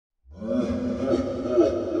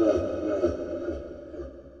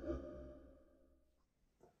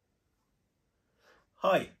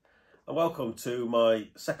Hi and welcome to my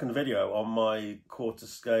second video on my quarter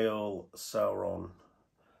scale Sauron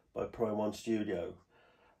by Pro One Studio.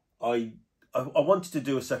 I wanted to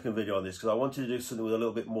do a second video on this because I wanted to do something with a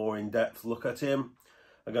little bit more in-depth look at him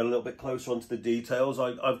and go a little bit closer onto the details.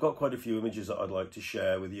 I've got quite a few images that I'd like to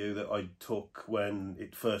share with you that I took when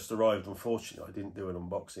it first arrived. Unfortunately, I didn't do an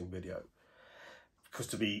unboxing video because,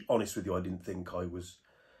 to be honest with you, I didn't think I was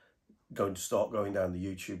going to start going down the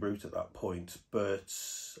YouTube route at that point, but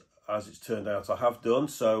as it's turned out I have done.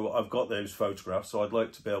 So I've got those photographs, so I'd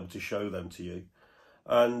like to be able to show them to you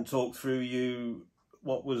and talk through you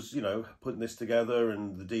what was, putting this together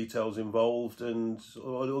and the details involved and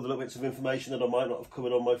all the little bits of information that I might not have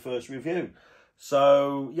covered on my first review.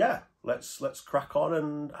 So yeah, let's crack on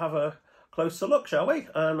and have a closer look, shall we?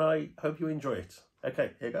 And I hope you enjoy it.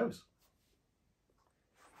 Okay, here goes.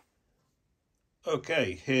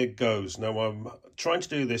 Okay, here goes. Now I'm trying to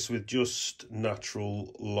do this with just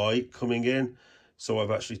natural light coming in, so I've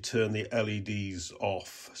actually turned the LEDs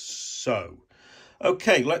off. So,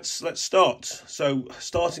 okay, let's start. So,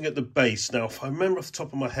 starting at the base. Now, if I remember off the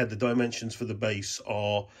top of my head, the dimensions for the base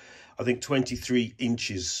are, I think, 23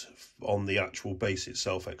 inches on the actual base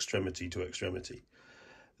itself, extremity to extremity.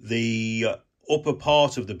 The upper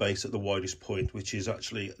part of the base at the widest point, which is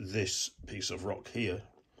actually this piece of rock here,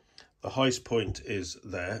 the highest point is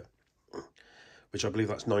there, which I believe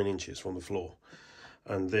that's 9 inches from the floor.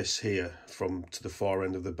 And this here from to the far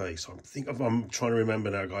end of the base, I'm trying to remember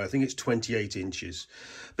now, guy. I think it's 28 inches.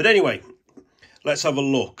 But anyway, let's have a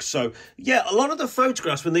look. So, yeah, a lot of the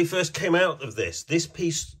photographs when they first came out of this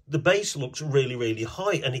piece, the base looks really, really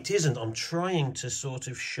high. And it isn't. I'm trying to sort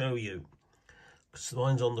of show you, because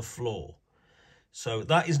mine's on the floor. So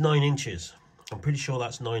that is 9 inches. I'm pretty sure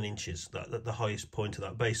that's 9 inches, that the highest point of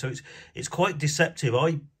that base. So it's quite deceptive.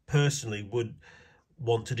 I personally would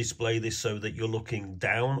want to display this so that you're looking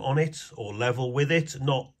down on it or level with it,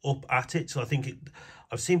 not up at it. So I think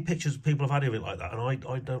I've seen pictures of people have had of it like that, and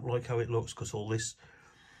I don't like how it looks because all this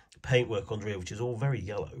paintwork under here, which is all very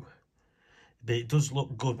yellow. But it does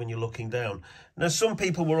look good when you're looking down. Now, some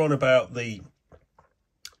people were on about the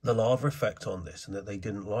lava effect on this and that they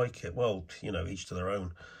didn't like it. Well, each to their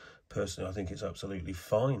own. Personally, I think it's absolutely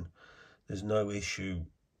fine. There's no issue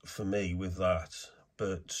for me with that.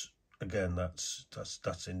 But again, that's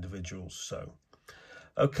individuals. So,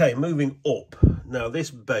 okay, moving up. Now, this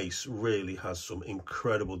base really has some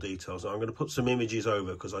incredible details. Now, I'm going to put some images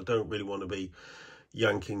over because I don't really want to be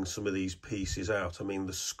yanking some of these pieces out. I mean,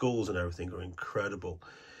 the skulls and everything are incredible.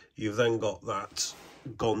 You've then got that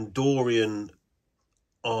Gondorian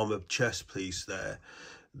armor chest piece there.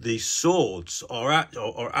 The swords are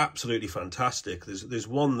absolutely fantastic. There's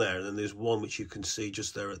one there, and then there's one which you can see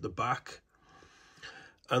just there at the back.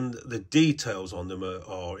 And the details on them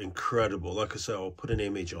are incredible. Like I say, I'll put an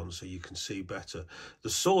image on so you can see better. The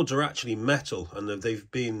swords are actually metal, and they've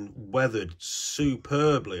been weathered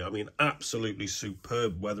superbly. I mean, absolutely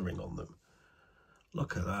superb weathering on them.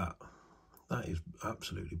 Look at that. That is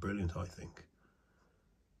absolutely brilliant, I think.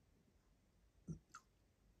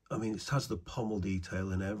 I mean, it has the pommel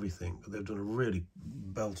detail and everything. They've done a really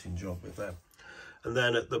belting job with them. And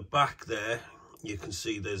then at the back there, you can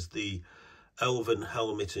see there's the elven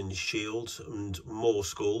helmet and shield and more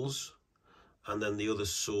skulls. And then the other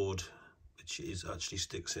sword, which actually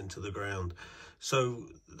sticks into the ground. So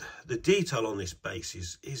the detail on this base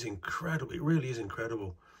is incredible. It really is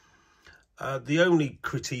incredible. The only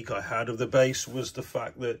critique I had of the base was the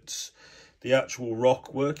fact that the actual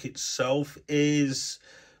rock work itself is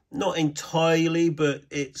not entirely, but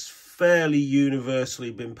it's fairly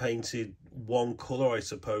universally been painted one colour. I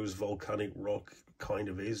suppose volcanic rock kind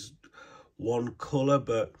of is one colour,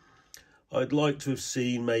 but I'd like to have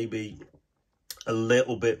seen maybe a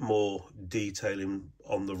little bit more detailing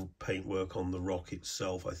on the paintwork on the rock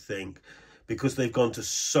itself, I think, because they've gone to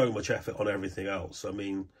so much effort on everything else. I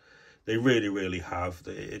mean, they really, really have.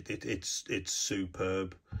 It's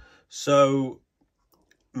superb. So,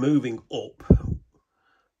 moving up,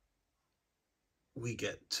 we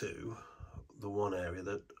get to the one area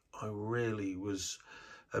that I really was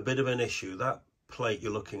a bit of an issue. That plate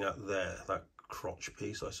you're looking at there, that crotch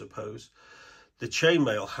piece, I suppose, the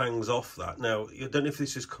chainmail hangs off that. Now, I don't know if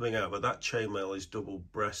this is coming out, but that chainmail is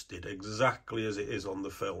double-breasted, exactly as it is on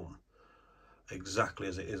the film. Exactly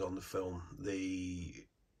as it is on the film. The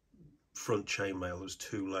front chainmail was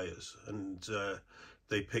 2 layers, and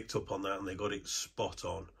they picked up on that and they got it spot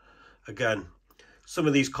on. Again, some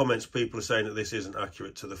of these comments, people are saying that this isn't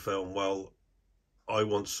accurate to the film. Well, I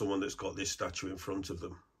want someone that's got this statue in front of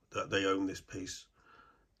them, that they own this piece,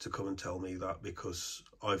 to come and tell me that, because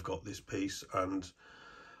I've got this piece and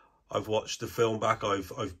I've watched the film back,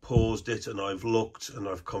 I've paused it and I've looked and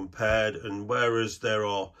I've compared, and whereas there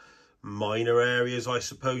are minor areas, I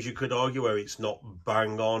suppose you could argue, where it's not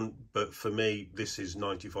bang on, but for me this is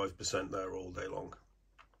 95% there all day long.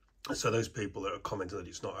 So those people that are commenting that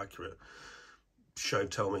it's not accurate,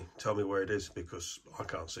 tell me where it is, because I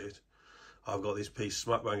can't see it. I've got this piece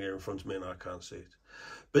smack bang here in front of me and I can't see it.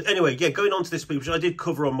 But anyway, yeah, going on to this piece, which I did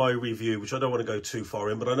cover on my review, which I don't want to go too far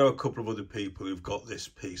in, but I know a couple of other people who've got this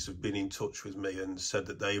piece have been in touch with me and said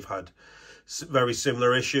that they've had very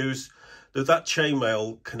similar issues. That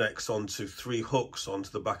chainmail connects onto 3 hooks onto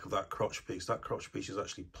the back of that crotch piece. That crotch piece is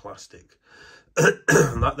actually plastic.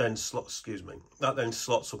 And that then slots, that then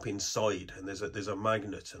slots up inside, and there's a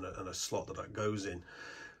magnet and a slot that goes in.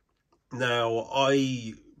 Now,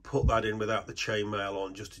 I put that in without the chainmail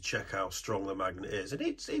on just to check how strong the magnet is, and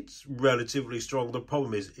it's relatively strong. The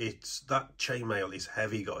problem is that chainmail is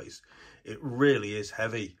heavy, guys. It really is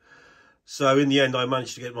heavy. So in the end, I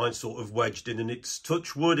managed to get mine sort of wedged in, and it's,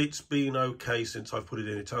 touch wood, it's been okay since I've put it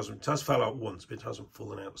in. It has fell out once, but it hasn't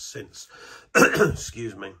fallen out since.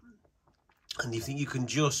 Excuse me. And you think you can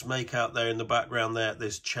just make out there in the background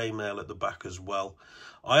there's chainmail at the back as well.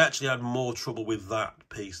 I actually had more trouble with that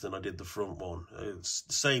piece than I did the front one. It's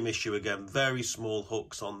the same issue again, very small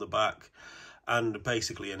hooks on the back and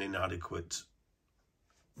basically an inadequate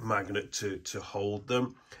magnet to hold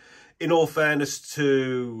them. In all fairness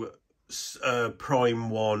to Prime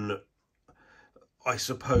 1, I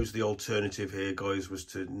suppose the alternative here, guys, was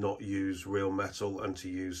to not use real metal and to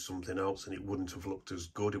use something else, and it wouldn't have looked as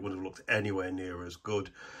good. It wouldn't have looked anywhere near as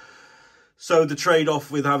good. So the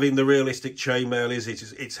trade-off with having the realistic chainmail is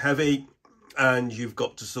it's heavy, and you've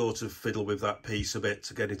got to sort of fiddle with that piece a bit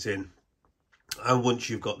to get it in. And once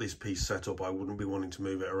you've got this piece set up, I wouldn't be wanting to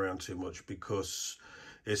move it around too much, because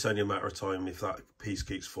it's only a matter of time, if that piece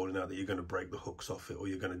keeps falling out, that you're going to break the hooks off it, or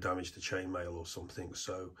you're going to damage the chainmail or something.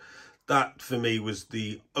 So that, for me, was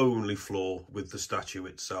the only flaw with the statue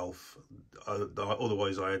itself.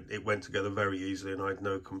 Otherwise, it went together very easily and I had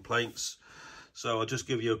no complaints. So I'll just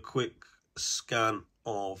give you a quick scan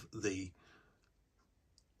of the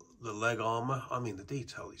leg armour. I mean, the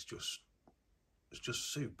detail is just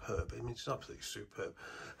superb. I mean, it's absolutely superb.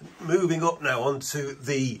 Moving up now onto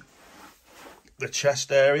the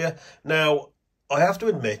chest area. Now, I have to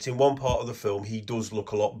admit, in one part of the film, he does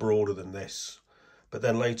look a lot broader than this. But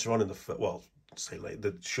then later on in the, well, say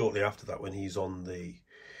later, shortly after that, when he's on the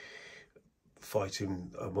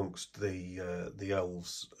fighting amongst the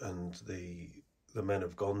elves and the men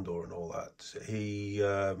of Gondor and all that,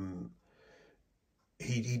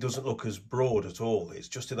 he doesn't look as broad at all. It's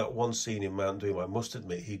just in that one scene in Mount Doom, I must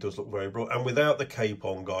admit, he does look very broad. And without the cape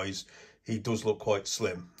on, guys, he does look quite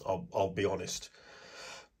slim, I'll be honest.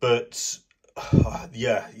 But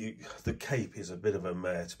yeah, the cape is a bit of a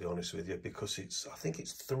mare, to be honest with you, because I think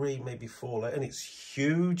it's 3, maybe 4 layers, and it's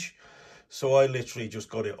huge. So I literally just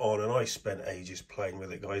got it on, and I spent ages playing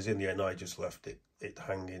with it, guys. In the end, I just left it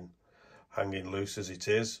hanging loose as it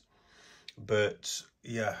is. But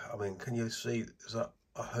yeah, I mean, can you see?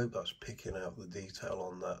 I hope that's picking out the detail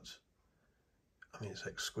on that. I mean, it's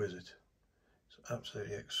exquisite. It's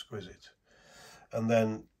absolutely exquisite. And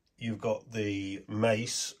then you've got the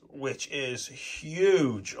mace, which is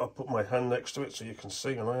huge. I'll put my hand next to it so you can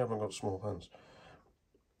see, and I haven't got small hands.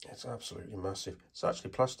 It's absolutely massive. It's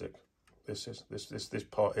actually plastic. This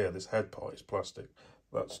part here, this head part is plastic.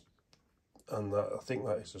 I think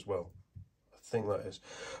that is as well. I think that is.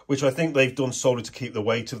 Which I think they've done solely to keep the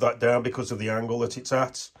weight of that down because of the angle that it's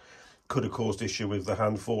at. Could have caused issue with the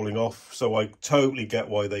hand falling off. So I totally get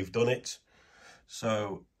why they've done it.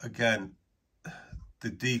 So again, the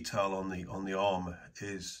detail on the armour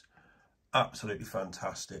is absolutely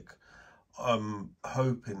fantastic. I'm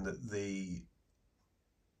hoping that the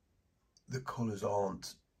colours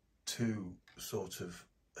aren't too sort of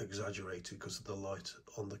exaggerated because of the light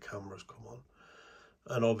on the cameras come on.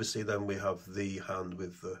 And obviously then we have the hand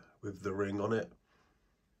with the ring on it,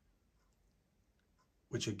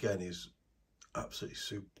 which again is absolutely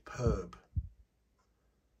superb.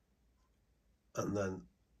 And then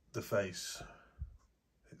the face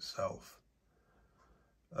itself.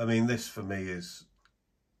 I mean, this for me is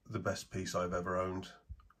the best piece I've ever owned.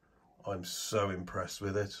 I'm so impressed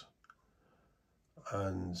with it,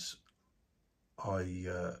 and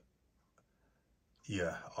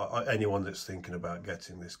anyone that's thinking about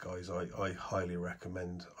getting this, guys, I highly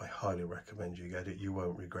recommend you get it. You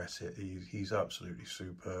won't regret it. He's absolutely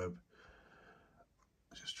superb.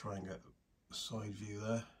 Just try and get a side view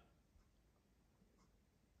there.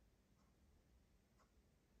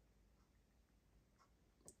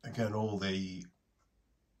 Again, all the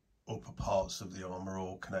upper parts of the armour,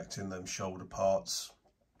 all connecting them shoulder parts.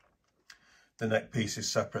 The neck piece is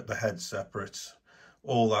separate, the head's separate.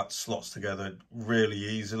 All that slots together really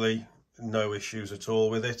easily, no issues at all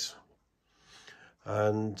with it.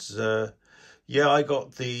 And yeah, I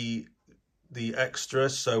got the extra,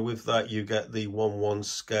 so with that you get the 1/1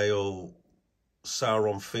 scale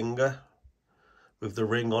Sauron finger with the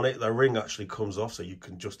ring on it. The ring actually comes off, so you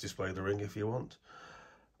can just display the ring if you want,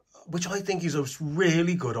 which I think is a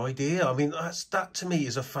really good idea. I mean, that to me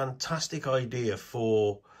is a fantastic idea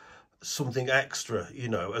for something extra, you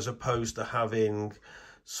know, as opposed to having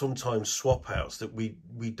sometimes swap outs that we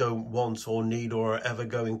don't want or need or are ever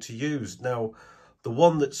going to use. Now, the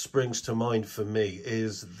one that springs to mind for me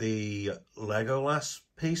is the Legolas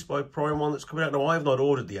piece by Prime One that's coming out. Now, I have not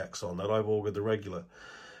ordered the X on that, I've ordered the regular,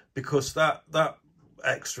 because that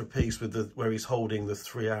extra piece with where he's holding the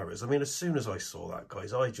 3 arrows, I mean, as soon as I saw that,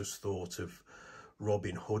 guys, I just thought of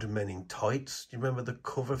Robin Hood, Men in Tights. Do you remember the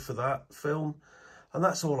cover for that film? And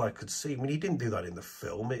that's all I could see. I mean, he didn't do that in the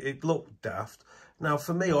film. It looked daft. Now,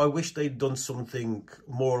 for me, I wish they'd done something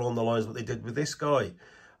more along the lines of what they did with this guy,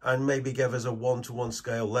 and maybe give us a 1-to-1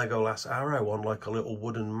 scale Legolas arrow on like a little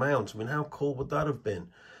wooden mount. I mean, how cool would that have been?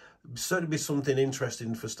 It'd certainly be something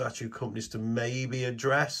interesting for statue companies to maybe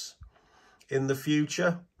address in the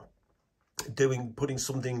future, putting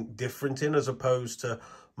something different in, as opposed to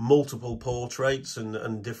multiple portraits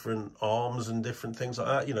and different arms and different things like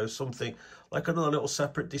that. You know, something like another little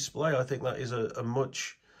separate display. I think that is a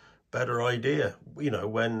much better idea, you know,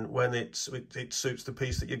 when it suits the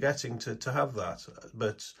piece that you're getting to have that.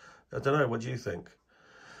 But I don't know, what do you think?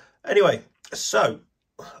 Anyway, so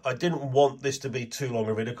I didn't want this to be too long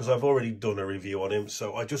a video because I've already done a review on him,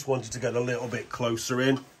 so I just wanted to get a little bit closer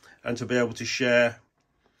in and to be able to share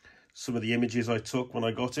some of the images I took when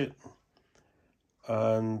I got it.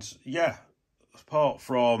 And yeah, apart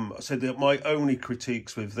from, I said that my only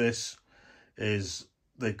critiques with this is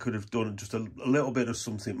they could have done just a little bit of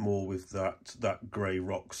something more with that grey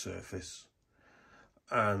rock surface.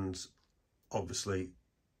 And obviously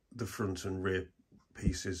the front and rear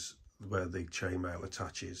pieces where the chainmail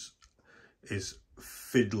attaches is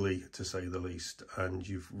fiddly, to say the least, and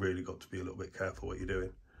you've really got to be a little bit careful what you're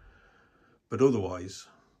doing. But otherwise,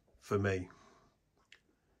 for me,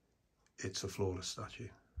 it's a flawless statue.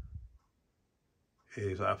 It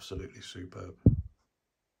is absolutely superb.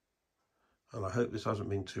 And I hope this hasn't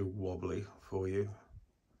been too wobbly for you.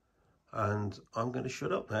 And I'm going to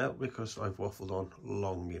shut up now because I've waffled on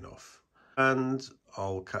long enough. And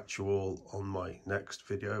I'll catch you all on my next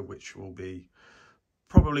video, which will be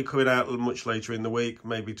probably coming out much later in the week,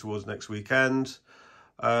 maybe towards next weekend.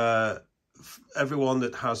 Everyone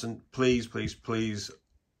that hasn't, please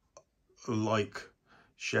like,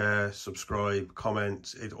 share, subscribe,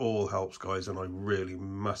 comment. It all helps, guys, and I really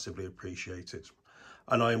massively appreciate it.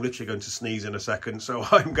 And I am literally going to sneeze in a second, so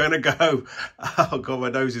I'm going to go. Oh God, my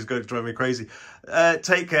nose is going to drive me crazy.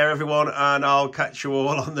 Take care, everyone, and I'll catch you all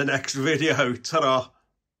on the next video. Ta-da!